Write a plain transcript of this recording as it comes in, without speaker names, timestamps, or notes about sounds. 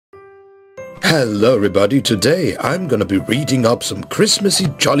Hello everybody, today I'm gonna be reading up some Christmassy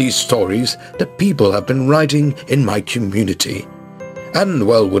jolly stories that people have been writing in my community. And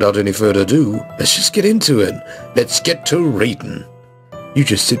well, without any further ado, let's just get into it. Let's get to reading. You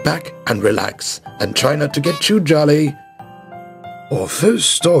just sit back and relax and try not to get too jolly. Our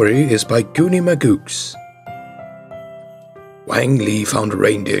first story is by GoonieMcoogs. Wang found a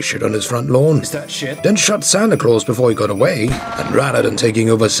reindeer shit on his front lawn. Is that shit? Then shot Santa Claus before he got away, and rather than taking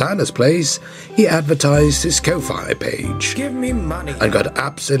over Santa's place, he advertised his Ko-Fi page. Give me money. And got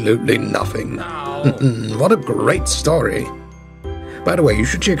absolutely nothing. No. What a great story. By the way, you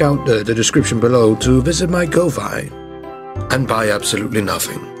should check out the description below to visit my Ko-Fi and buy absolutely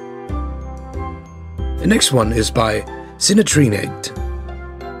nothing. The next one is by CinnatrineYT.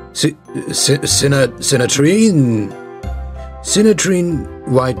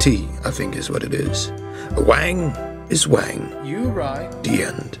 CinnatrineYT, I think is what it is. Wang is Wang. You right. The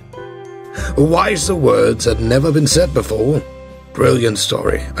end. Wiser words had never been said before. Brilliant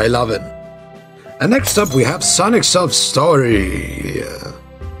story. I love it. And next up we have SonicSof's story.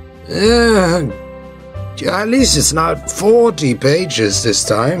 At least it's not 40 pages this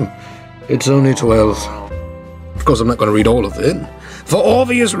time. It's only 12. Of course, I'm not going to read all of it, for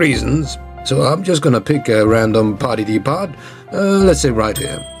obvious reasons. So I'm just gonna pick a random party-de-pod, let's say right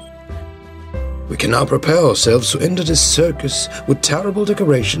here. We can now prepare ourselves to enter this circus with terrible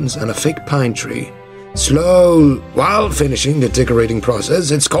decorations and a fake pine tree. Slow, while finishing the decorating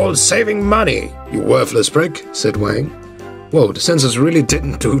process, it's called saving money, you worthless prick, said Wang. Whoa, the censors really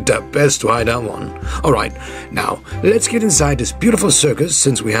didn't do their best to hide that one. Alright, now, let's get inside this beautiful circus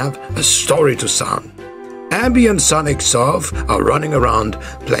since we have a story to start. Abby and SonicSof are running around,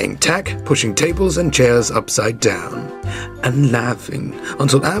 playing tag, pushing tables and chairs upside down, and laughing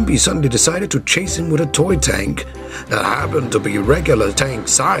until Abby suddenly decided to chase him with a toy tank that happened to be regular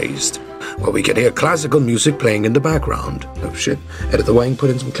tank-sized, while we can hear classical music playing in the background. Oh shit, Editor Wang put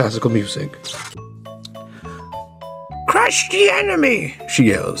in some classical music. Crush the enemy, she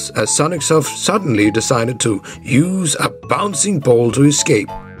yells, as SonicSof suddenly decided to use a bouncing ball to escape.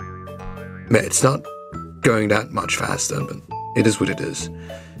 It's not going that much faster, but it is what it is.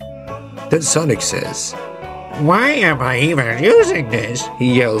 Then Sonic says, "Why am I even using this?"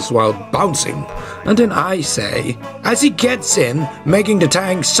 he yells while bouncing. And then I say, as he gets in, making the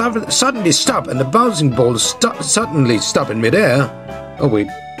tank suddenly stop and the bouncing ball suddenly stop in midair. Oh wait,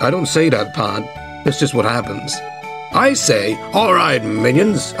 I don't say that part. That's just what happens. I say, "Alright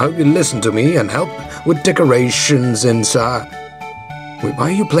minions, I hope you listen to me and help with decorations inside." Wait, why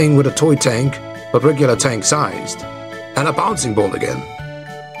are you playing with a toy tank? But regular tank-sized, and a bouncing ball again.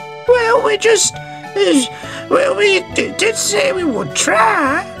 Well, we did say we would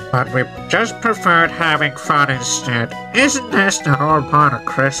try. But we just preferred having fun instead. Isn't this the whole point of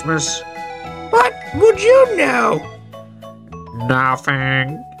Christmas? What would you know?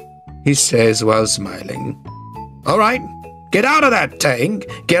 Nothing, he says while smiling. Alright, get out of that tank,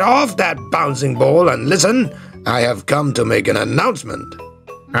 get off that bouncing ball, and listen, I have come to make an announcement.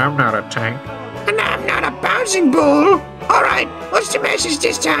 I'm not a tank. And I'm not a bouncing ball. Alright, what's the message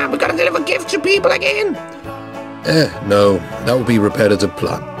this time? We gotta deliver gifts to people again? No, that would be repetitive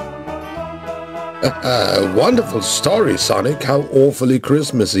plot. Wonderful story, Sonic. How awfully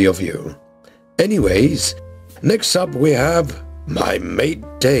Christmassy of you. Anyways, next up we have my mate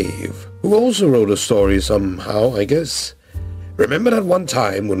Dave, who also wrote a story somehow, I guess. Remember that one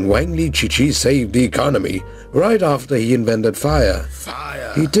time when Wang Chi saved the economy right after he invented fire?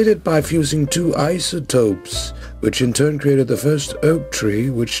 He did it by fusing two isotopes, which in turn created the first oak tree,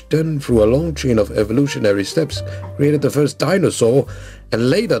 which then through a long chain of evolutionary steps created the first dinosaur and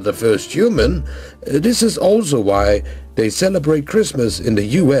later the first human. This is also why they celebrate Christmas in the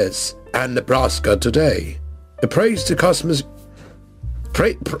US and Nebraska today. Praise the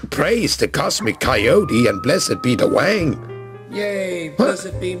cosmic Coyote and blessed be the Wang. Yay,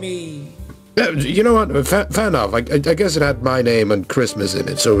 blessed be me. You know what? Fair enough. I guess it had my name and Christmas in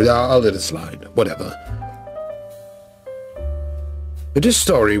it, so I'll let it slide. Whatever. This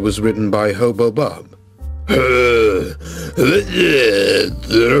story was written by Hobo Bob. Wang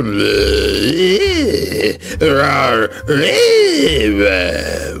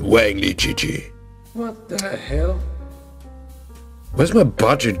Chi. What the hell? Where's my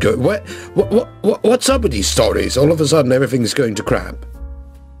budget go? What's up with these stories? All of a sudden everything's going to crap.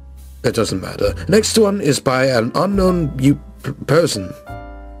 It doesn't matter. Next one is by an unknown person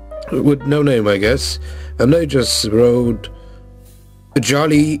with no name, I guess, and they just wrote,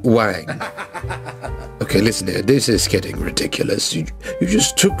 Jolly Wang. Okay, listen here, this is getting ridiculous. You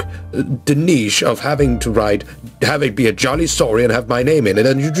just took the niche of having it be a jolly story and have my name in it,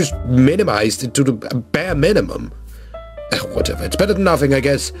 and you just minimized it to the bare minimum. Whatever, it's better than nothing, I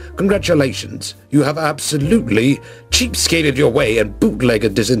guess. Congratulations. You have absolutely cheapskated your way and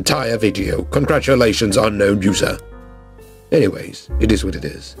bootlegged this entire video. Congratulations, unknown user. Anyways, it is what it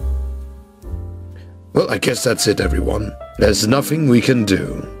is. Well, I guess that's it, everyone. There's nothing we can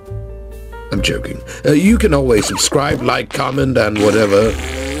do. I'm joking. You can always subscribe, like, comment, and whatever.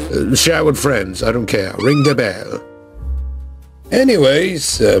 Share with friends, I don't care. Ring the bell.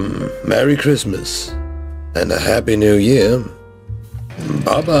 Anyways, Merry Christmas. And a Happy New Year.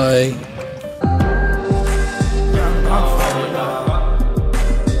 Bye-bye.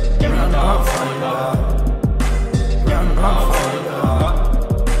 Run,